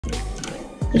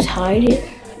Just hide here.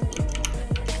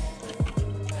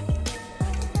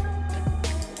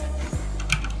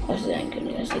 That's that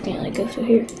good, guys. I can't like go through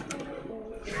here.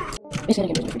 It's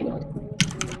gonna get pretty good.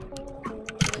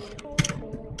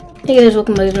 Hey guys,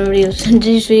 welcome back to my video. So in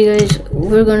today's video, guys,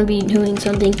 we're gonna be doing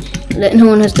something that no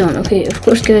one has done. Okay, of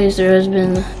course, guys, there has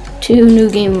been 2 new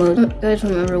game modes. Guys,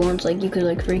 remember once, like, you could,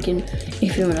 like, freaking,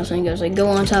 if you know what I'm saying, guys, like, go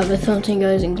on top of something,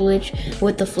 guys, and glitch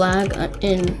with the flag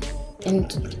and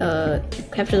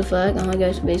capture the flag.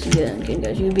 Guys, basically, again,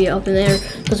 guys, you'd be up in there.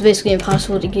 So it's basically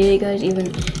impossible to get it, guys, even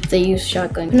if they use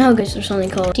shotgun. But now, guys, there's something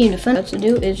called team defense. What to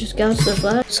do is just gouge the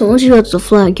flag. So once you gouge the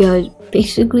flag, guys,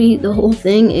 basically the whole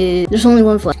thing is there's only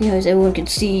one flag. Guys, everyone can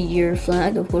see your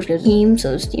flag. Of course, guys, team,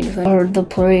 so it's team defense, or the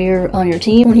player on your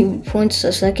team. 20 points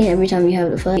a second every time you have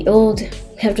the flag. The old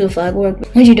capture the flag work.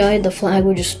 Once you died, the flag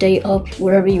would just stay up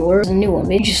wherever you were. It's a new one.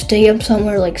 Maybe just stay up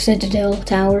somewhere like Citadel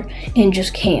Tower and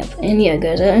just camp. And yeah,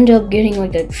 guys, I ended up getting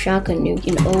like a shotgun nuke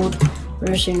in the old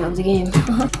version of the game.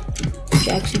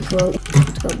 Jaxxy quote.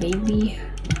 Let's go, baby.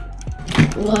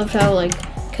 Loved how like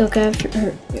capture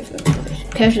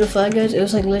the flag, guys. It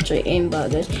was like literally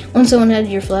aimbot, guys. Once someone had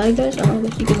your flag, guys,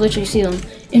 you could literally see them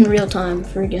in real time.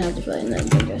 Freaking have to fight in that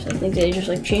game, guys. I think they just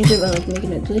like changed it by like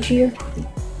making it glitchier.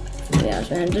 Yeah,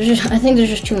 man. I think there's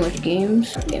just too much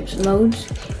modes.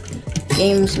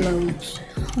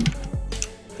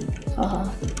 Haha.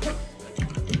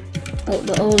 Oh,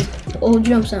 the old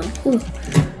jump sound. Ooh.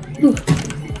 Ooh.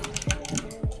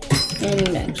 And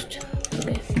you next.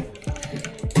 Okay.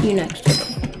 You next. Okay.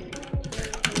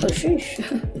 Oh, sheesh.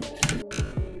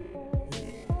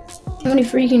 How many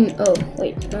freaking? Oh,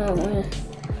 wait. Oh, man.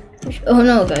 Oh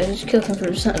no, guys. It's kill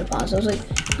confirmed. It's not a pause. I was like,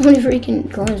 how many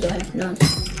freaking coins do I have? None.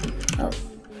 Oh.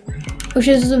 Oh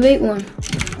shit, this is a bait one.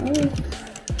 Oh.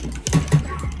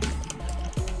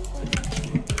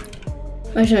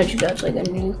 Imagine that you got like a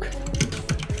nuke.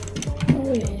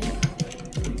 Oh yeah.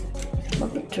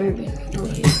 Fucking turbine. Oh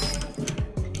yeah.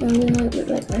 Oh, we might look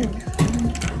like that.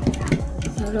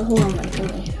 Oh, the hole on my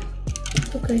phone.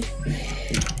 Okay.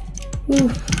 Ooh.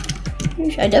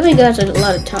 I definitely got a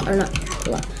lot of time, or not a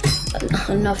lot,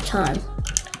 enough time.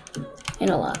 And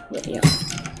a lot, but yeah.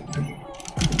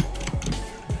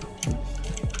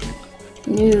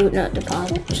 New, not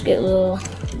deposit. Just get a little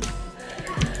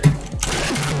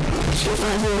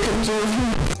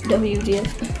WDF.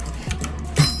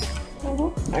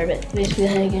 Alright, basically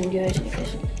that again, guys.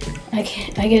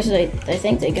 I guess I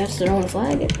think they got their own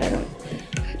flag. If I don't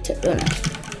ask.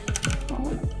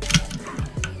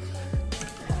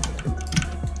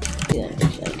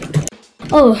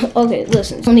 Oh, okay.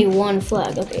 Listen, it's only one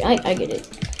flag. Okay, I get it.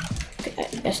 Okay,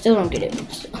 I still don't get it.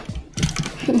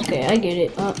 Okay, I get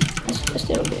it. I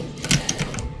still don't get it.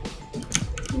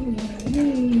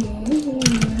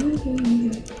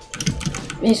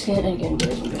 Basically, again,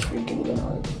 guys, I'm just freaking going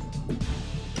on.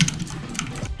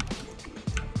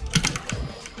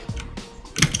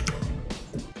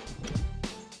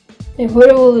 Hey,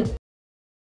 what would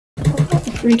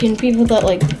freaking people thought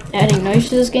like adding knives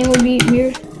to this game would be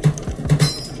weird?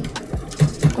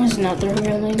 That's not their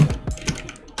real name.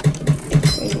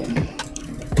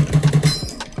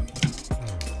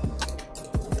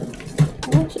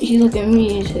 He's looking at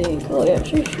me and saying, oh yeah,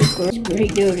 she's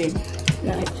great goated.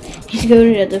 Nice. He's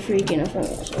goated at the freaking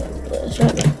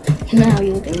shotgun. Now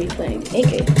you look at me playing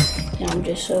AK. And I'm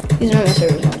just so, these are not my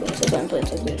servers, not good, so I'm playing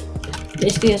so good.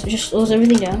 Basically, it just slows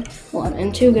everything down. 1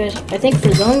 and 2, guys, I think for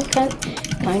them,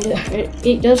 kind of,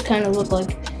 it does kind of look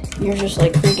like you're just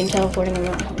like freaking teleporting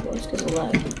around, guys, because of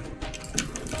lag.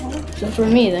 So for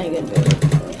me, that again,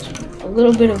 a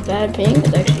little bit of bad ping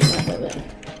is actually not that bad.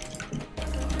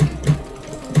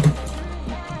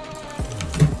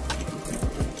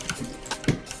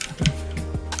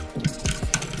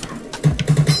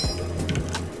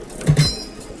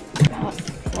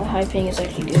 High ping is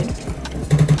actually good.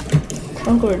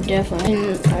 Krunker definitely.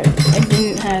 I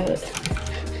didn't have it.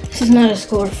 This is not a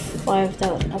score of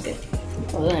 5,000. Okay.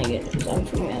 Well, then again, because I'm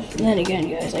from math. Then again,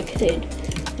 guys, I can't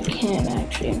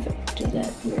actually do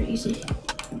that very easy.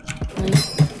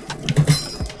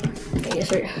 Okay, yes,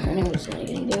 sir. I know what's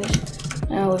again, guys.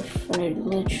 Now if I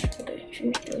glitch, okay,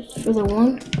 shoot, guys. For the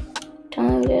one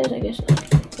time, guys, I guess.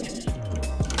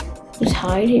 Just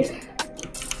hide here.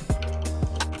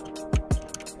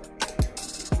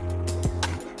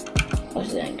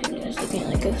 What's that? Guys, I can't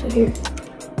like go through here.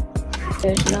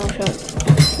 There's no shotgun.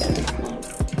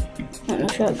 Not no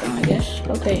shotgun, I guess.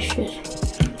 Okay, shit.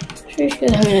 I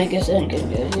mean, I guess that good.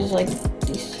 This is like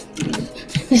this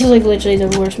is like literally the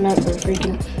worst map for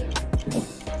freaking.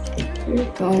 You're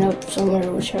going up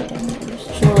somewhere with shotgun.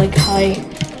 There's no like high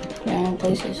ground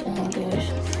places. Oh gosh.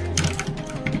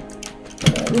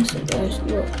 listen, guys,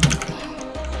 look.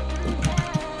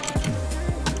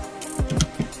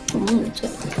 Come on, let's go.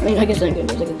 I mean, I guess that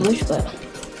there's like a glitch, but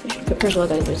first of all,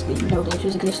 guys, basically no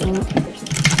glitches exist anymore.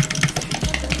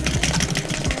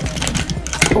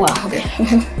 Wow, okay.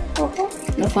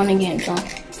 No fun and games, huh?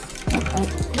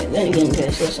 Okay, then again,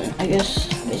 guys, listen, I guess,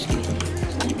 basically,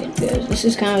 then again, guys, this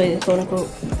is kind of like a quote-unquote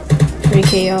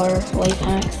 3KR life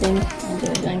hack thing,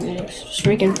 and then it's just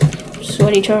freaking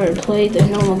sweaty charter, play the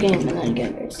normal game, and then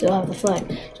again, still have the flag.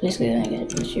 So basically, then again,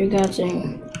 it's your god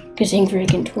saying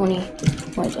freaking 20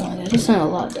 points. Oh my god, that's not a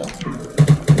lot, though.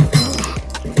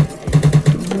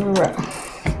 Bruh.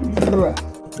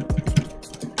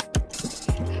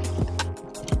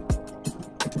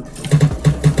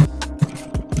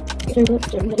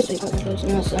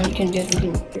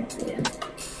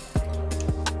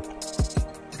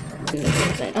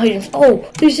 Oh,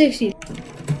 360.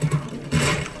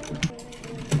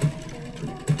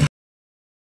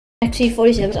 Jaxxy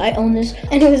 47. I own this,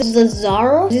 and it was the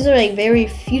Zara. These are like very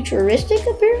futuristic,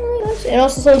 apparently. It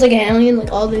also sounds like an alien.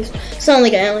 Like all these sound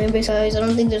like an alien, basically. I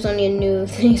don't think there's any new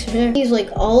things for there. These like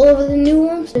all of the new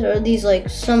ones, or these like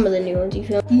some of the new ones. You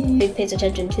feel? It pays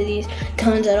attention to these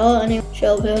guns at all. Anyway,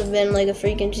 Shell has been like a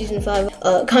freaking season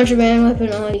 5 contraband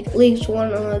weapon on leaks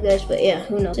 1. Oh my gosh, but yeah,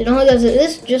 who knows? Oh my gosh,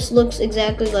 this just looks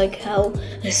exactly like how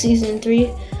a season 3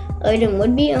 item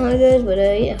would be. Oh my gosh, but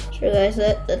yeah, sure guys,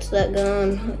 that's that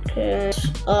gun. Okay,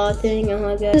 thing. Oh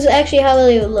my god, this is actually how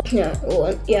they would look. Yeah,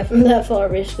 well, yeah, from that far,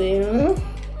 basically. You know?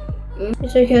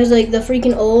 So you guys like the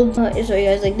freaking old. So you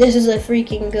guys like this is the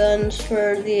freaking guns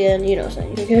for the end. You know, so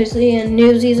you guys the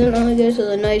new season. Oh my god, so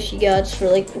the knives you got for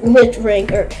like which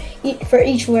rank or for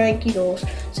each rank, you know,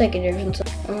 secondary and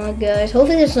stuff. Oh my guys,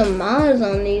 hopefully there's some mods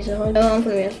on these. Oh, I'm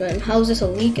gonna ask man, how is this a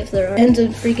leak if there are ends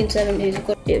in freaking 7 days?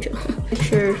 Make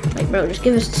sure, like, bro, just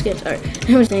give us the skits. Alright,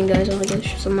 I was saying, guys, oh my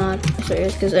gosh, it's a mod.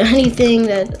 Serious, because anything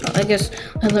that I guess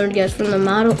I learned, guys, from the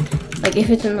model, like if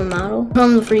it's in the model,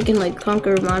 from the freaking like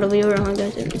Krunker model viewer, oh my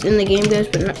guys, if it's in the game, guys,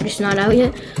 but it's not out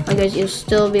yet, oh my guys, you'll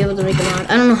still be able to make a mod.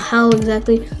 I don't know how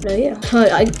exactly, but yeah.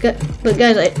 But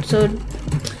guys, so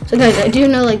guys, I do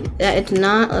know like that it's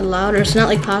not allowed, or it's not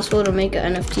like possible to make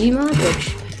an NFT mod,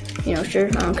 which, you know, sure,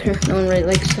 I don't care. No one really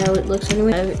likes how it looks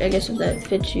anyway. I guess if that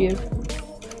fits you,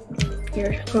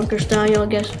 your Krunker style, I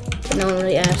guess. But no one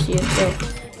really asked you, so.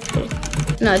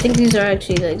 No, I think these are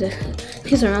actually like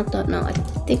these are not that. No, I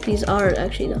think these are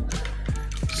actually the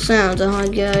sounds. Oh my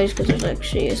guys, because there's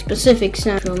actually a specific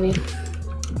sound for me.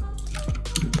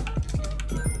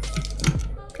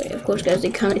 Okay, of course, guys, they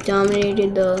kind of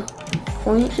dominated the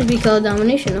point. Should be called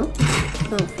domination, no?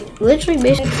 Oh, literally,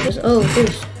 basically, just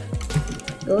this.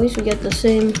 Guys, we get the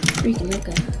same freaking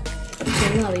okay. The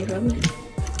same lobby, probably.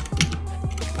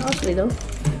 Possibly though.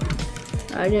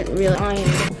 I didn't really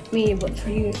me, but for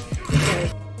you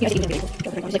guys. It was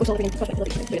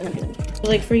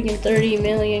like freaking 30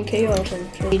 million KO or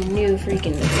something. New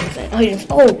freaking items.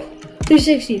 Oh,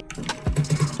 360.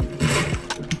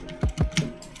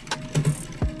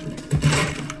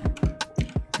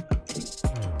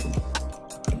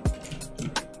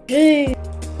 Gee.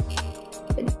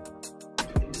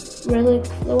 Relic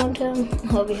the one time.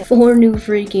 Oh, we have 4 new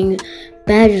freaking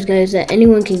badges, guys, that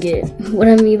anyone can get. What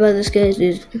I mean by this, guys,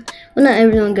 is, well, not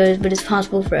everyone, guys, but it's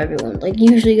possible for everyone. Like,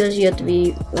 usually, guys, you have to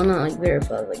be, well, not like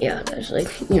verified, but yeah, guys, like,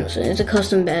 you know, so it's a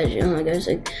custom badge, you know, guys,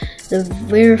 like, the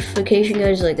verification,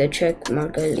 guys, is like a check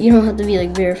mark, guys. You don't have to be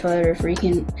like verified or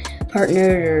freaking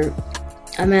partnered or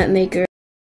a map maker.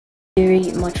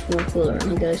 Very much more cooler,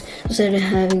 guys. Instead of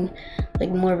having like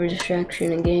more of a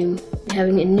distraction in game,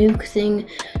 having a nuke thing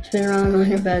spin around on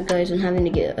your back, guys, and having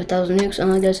to get 1,000 nukes. Oh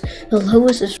my guys, the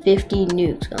lowest is 50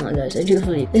 nukes. Oh my guys, I do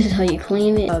believe this is how you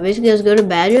claim it. Basically, let's go to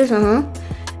badges.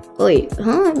 Wait,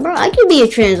 bro, I could be a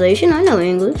translation. I know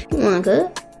English. Come on,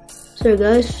 cut. So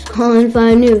guys, call in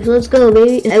 5 nukes. Let's go,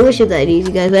 baby. I wish it that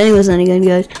easy, guys. But anyways, not again,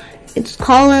 guys. It's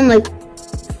calling like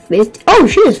 50. Oh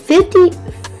shit, it's 50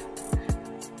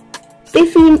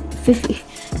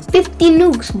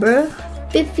 nukes, bro.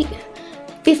 50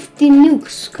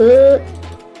 nukes. Good.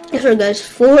 Yes, sir, guys.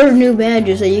 4 new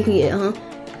badges that you can get, I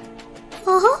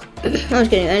was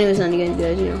kidding. Anyways, not again,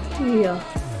 guys. You know, yeah.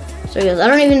 So, guys,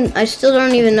 I still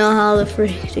don't even know how the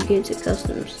freak to get to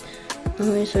customs.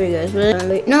 Sorry, guys,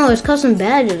 but no, it's custom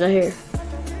badges right here.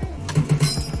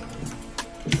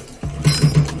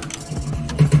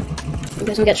 You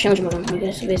guys don't get challenge mode on.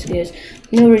 Okay, so basically, guys,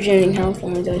 no regenerating health.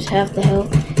 Only goes half the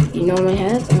health you normally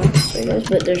have. Sorry, guys,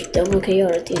 but there's double KO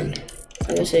at the end.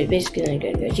 Like I said, basically,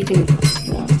 again, guys, you can,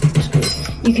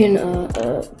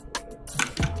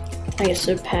 I guess,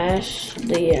 surpass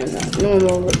the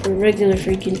normal, regular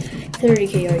freaking 30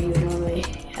 KR you would normally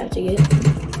have to get.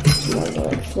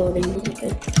 like floating.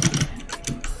 Okay.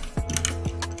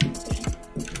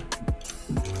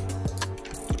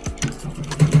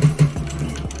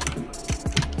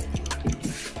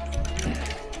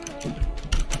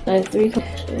 I have 3 coins.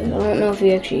 I don't know if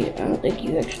you actually, I don't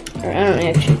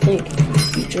actually think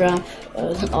you drop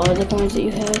all of the coins that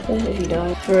you have if you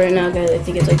die. For right now, guys, I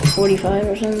think it's like 45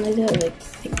 or something like that, like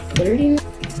 30.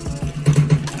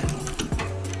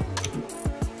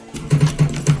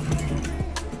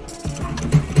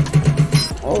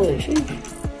 Holy shit.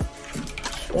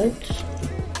 Sweat.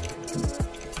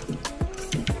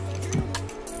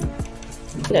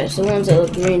 Guys, the ones that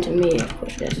look green to me, of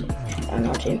course, guys, I'm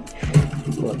not team.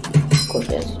 Well, of course,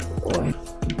 guys, orange.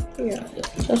 Yeah,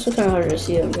 it's also kind of harder to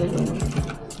see them, guys,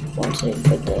 once they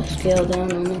put the scale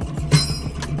down on them.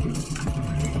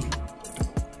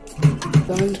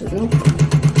 Nope.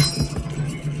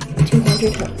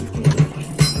 200.